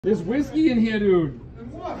There's whiskey in here, dude.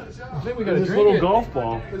 What? I think we got This little golf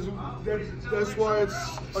ball. That's why it's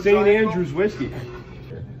St. Andrew's whiskey.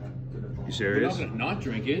 You serious? We're not gonna not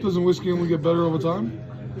drink it. Doesn't whiskey only get better over time?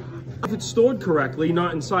 If it's stored correctly,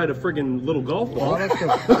 not inside a friggin' little golf ball.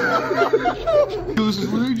 This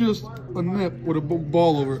is literally just a nip with a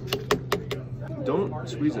ball over it. Don't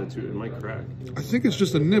squeeze that too, it might crack. I think it's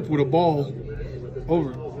just a nip with a ball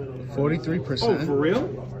over it. 43%. Oh, for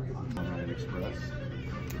real?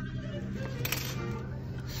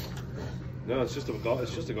 No, it's just a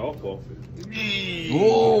golf ball.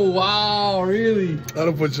 Oh wow, really?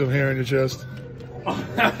 That'll put some hair in your chest.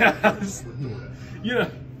 You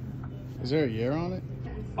know. Is there a year on it?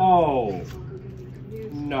 Oh.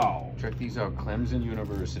 No. Check these out. Clemson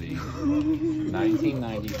University.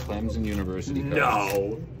 1990 Clemson University.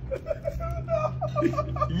 No.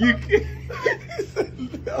 You can't.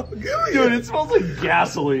 No, Dude, it smells like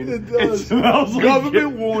gasoline. It does. It smells like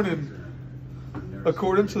Government warning.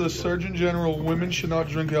 According to the Surgeon General, women should not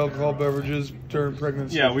drink alcohol beverages during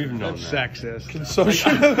pregnancy. Yeah, we've known that. Sexist.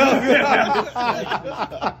 Consumption of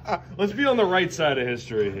alcohol. Let's be on the right side of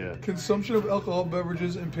history here. Consumption of alcohol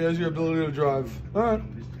beverages impairs your ability to drive. All right.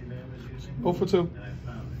 0 for 2.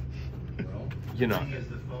 You know.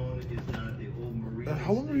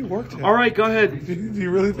 How long have you worked here? All right, go ahead. Do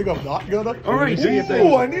you really think I'm not gonna? All right.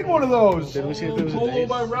 Ooh, I need one of those. Did we see if there was a Polo date?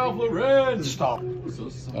 by Ralph Lauren. Stop.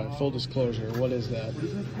 Full disclosure, what is that?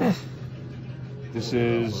 This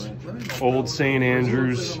is Old St.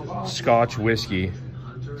 Andrew's Scotch whiskey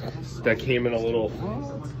that came in a little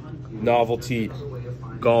novelty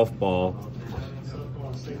golf ball.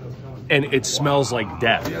 And it smells like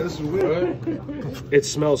death. Yeah, this is weird. It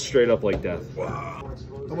smells straight up like death.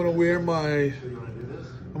 I'm gonna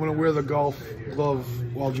wear the golf glove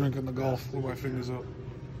while drinking the golf with my fingers up.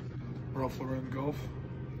 Ralph Lauren golf.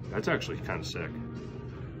 That's actually kind of sick.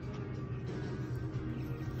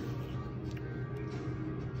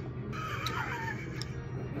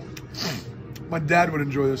 My dad would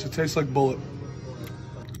enjoy this. It tastes like Bullet.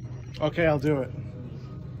 Okay, I'll do it.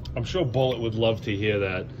 I'm sure Bullet would love to hear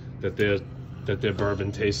that their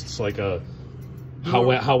bourbon tastes like a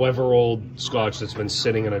however old Scotch that's been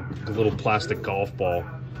sitting in a little plastic golf ball.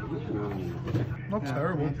 Not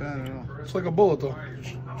terrible. Not bad at all. It's like a Bullet though.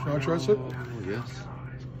 Should I try it? Oh yes.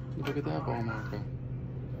 Look at that ball marker.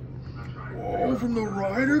 Oh, from the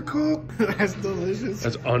Ryder Cup. That's delicious.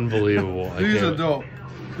 That's unbelievable. I These are can't- dope.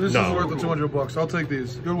 This No. is worth the $200. I'll take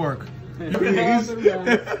these. Good work. All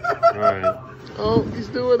right. Oh, he's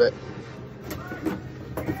doing it.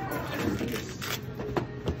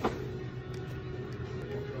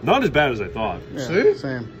 Not as bad as I thought. Yeah, See?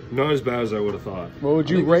 Same. Not as bad as I would have thought. What would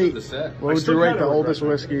you rate? The set. What would still you rate kinda the oldest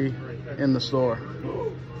regret whiskey in the store?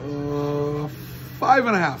 5.5.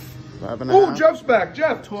 5.5. Oh, Jeff's back.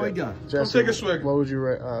 Jeff. Toy gun. Jesse, take a swig. What would you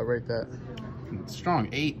rate that? Strong.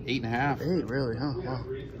 8, 8.5. 8, really? Huh? Wow.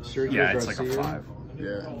 Yeah, it's like a 5.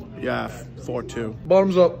 Yeah, 4.2.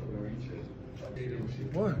 Bottoms up.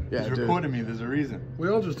 What? Yeah, dude. me. There's a reason. We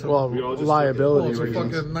all just took Well, We all just liability it's a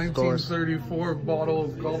reasons. fucking of course. 1934 bottle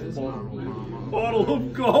of golf ball. Bottle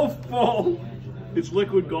of golf ball. It's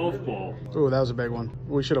liquid golf ball. Ooh, that was a big one.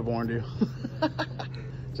 We should have warned you.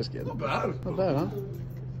 Just kidding. Bad. Not bad, huh?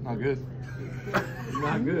 Not good.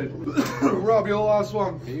 Not good. Rob, you're the last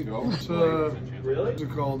one. Here you go. It's, what's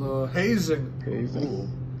it called? Hazing. Hazing.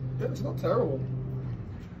 Yeah, it's not terrible.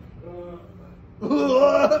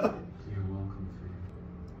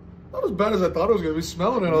 Not as bad as I thought it was going to be.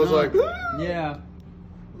 Smelling it, I was like, Yeah.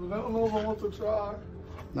 I don't know if I want to try. It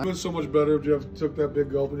would been so much better if Jeff took that big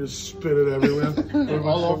gulp and just spit it everywhere. It would've been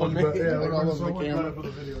All so over much me. better. Yeah, it Like would've all been over so the much camera. better for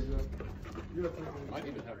the video, Jeff. You have to- Might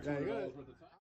even have $2 worth of